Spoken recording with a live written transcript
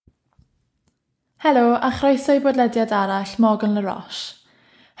Helo a chroeso i bodlediad arall Morgan Le Roche.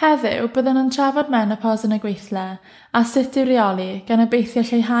 Heddiw byddwn yn trafod menopos yn y Gweithle a sut i'w reoli gan gobeithio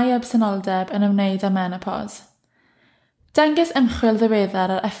lleihau absenoldeb yn ymwneud â menopos. Dengys ymchwil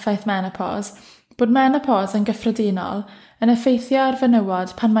ddiweddar ar effaith menopos bod menopos yn gyffredinol yn effeithio ar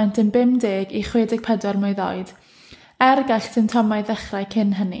fenywod pan maent yn 50 i 64 mlwydd oed, gall symptomau ddechrau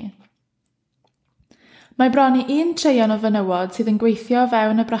cyn hynny. Mae bron i 1 treion o fenywod sydd yn gweithio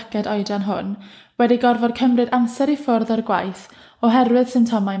fewn y braced oedran hwn wedi gorfod cymryd amser i ffwrdd o'r gwaith oherwydd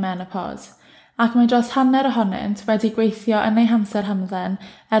symptomau menopos, ac mae dros hanner ohonynt wedi gweithio yn eu hamser hamdden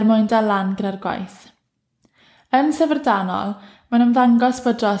mwyn dal lan gyda'r gwaith. Yn syfrdanol, mae'n ymddangos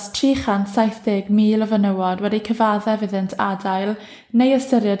bod dros 370,000 o fenywod wedi cyfaddef iddynt adael neu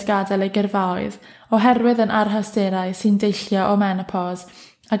ystyried gadael eu gyrfaoedd oherwydd yn arhawsterau sy'n deillio o menopos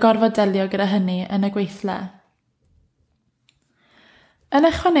a gorfod delio gyda hynny yn y Gweithle. Yn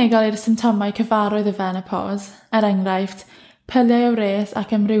ychwanegol i'r symptomau cyfarwydd y menopos, enghraifft, pyliau o wres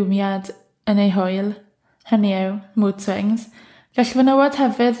ac ymrwymiad yn ei hwyl, hynny yw, mood swings, gall fenywod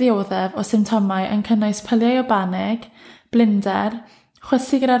hefyd ddioddef o symptomau yn cynnwys pyliau o baneg, blinder,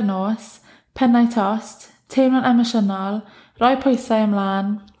 chwysu gyda'r nos, pennau tost, teimlo'n emosiynol, rhoi pwysau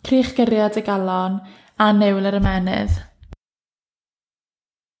ymlaen, crych gyrriad y galon a niwl yr ymenydd.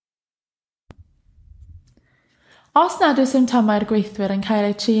 Os nad yw symptomau'r gweithwyr yn cael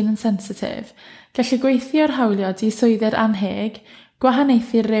eu trin yn sensitif, gall y gweithio'r hawlio diswyddiad anheg,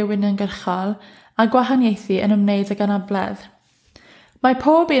 gwahaniaethu ryw uniongyrchol a gwahaniaethu yn ymwneud ag anabledd. Mae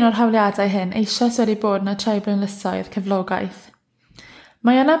pob un o'r hawliadau hyn eisoes wedi bod yn y treiblinlysoedd cyflogaeth.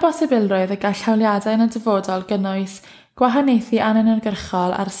 Mae yna bosibilrwydd y gall hawliadau yn y dyfodol gynnwys gwahaniaethu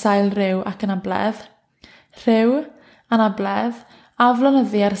anuniongyrchol ar sail ryw ac anabledd, rhyw, anabledd,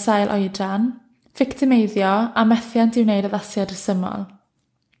 aflonyddu ar sail oedran, fictimeiddio a methiant i wneud addasiad rhesymol.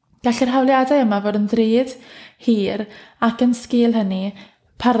 Gall yr hawliadau yma fod yn ddrud, hir ac yn sgil hynny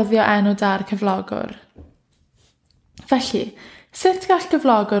parddio enw da'r cyflogwr. Felly, sut gall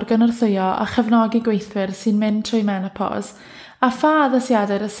gyflogwr gynorthwyo a chefnogi gweithwyr sy'n mynd trwy menopos a pha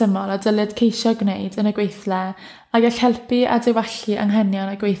addasiadau rhesymol a dylid ceisio gwneud yn y Gweithle a gall helpu a diwallu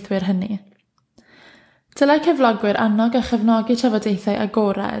anghenion y gweithwyr hynny. Dylai cyflogwyr annog a chefnogi trafodaethau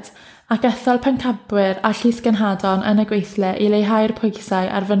agored ac ethol pencabwyr a llysgenhadon yn y Gweithle i leihau'r pwysau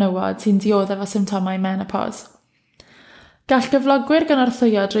ar fenywod sy'n dioddef o symptomau menopos. Gall gyflogwyr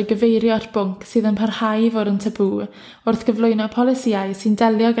gynorthwyo drwy gyfeirio'r bwnc sydd yn parhau i fod yn tabw wrth gyflwyno polisïau sy'n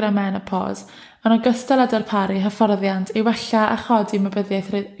delio gyda menopos yn ogystal â darparu hyfforddiant i wella a chodi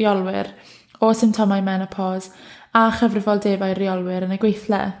ymwybyddiaeth reolwyr o symptomau menopos a chyfrifoldebau reolwyr yn y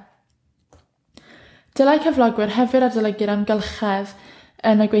Gweithle. Dylai cyflogwyr hefyd adolygu'r amgylchedd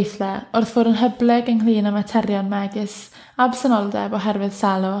yn y Gweithle wrth fod yn hyblyg ynglŷn â materion megis absenoldeb oherwydd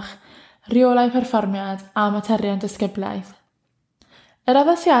salwch, reolau perfformiad a materion disgyblaeth. Yr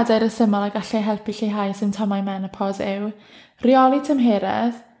addasiadau rhesymol a gallai helpu lleihau symptomau menopos yw reoli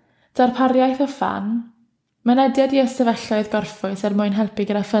tymheredd, darpariaeth o ffan, mynediad i ystafelloedd gorffwys mwyn helpu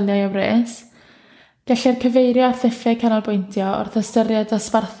gyda ffyliau o wres, gellir cyfeirio at ddiffyg canolbwyntio wrth ystyried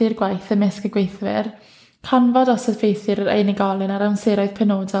dosbarthu'r gwaith ymysg y gweithwyr, canfod os effeithir yr unigolyn ar amseroedd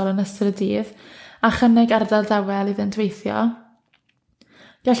penodol yn ystod y dydd a chynnig ardal dawel iddynt weithio.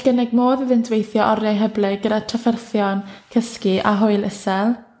 Gall gynnig modd iddynt weithio oriau hyblyg gyda trafferthion, cysgu a hwyl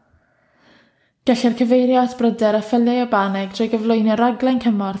isel. Gellir cyfeirio at bryder a ffyliau o baneg drwy gyflwyno raglen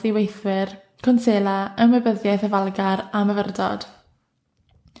cymorth i weithwyr, consela, ymwybyddiaeth ofalgar a myfyrdod.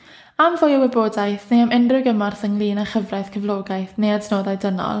 Am fwy o wybodaeth neu am unrhyw gymorth ynglŷn â chyfraith cyflogaeth neu adnoddau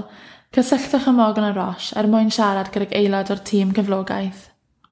dynol, cysylltwch â Morgan Le Roche mwyn siarad gydag aelod o'r tîm cyflogaeth.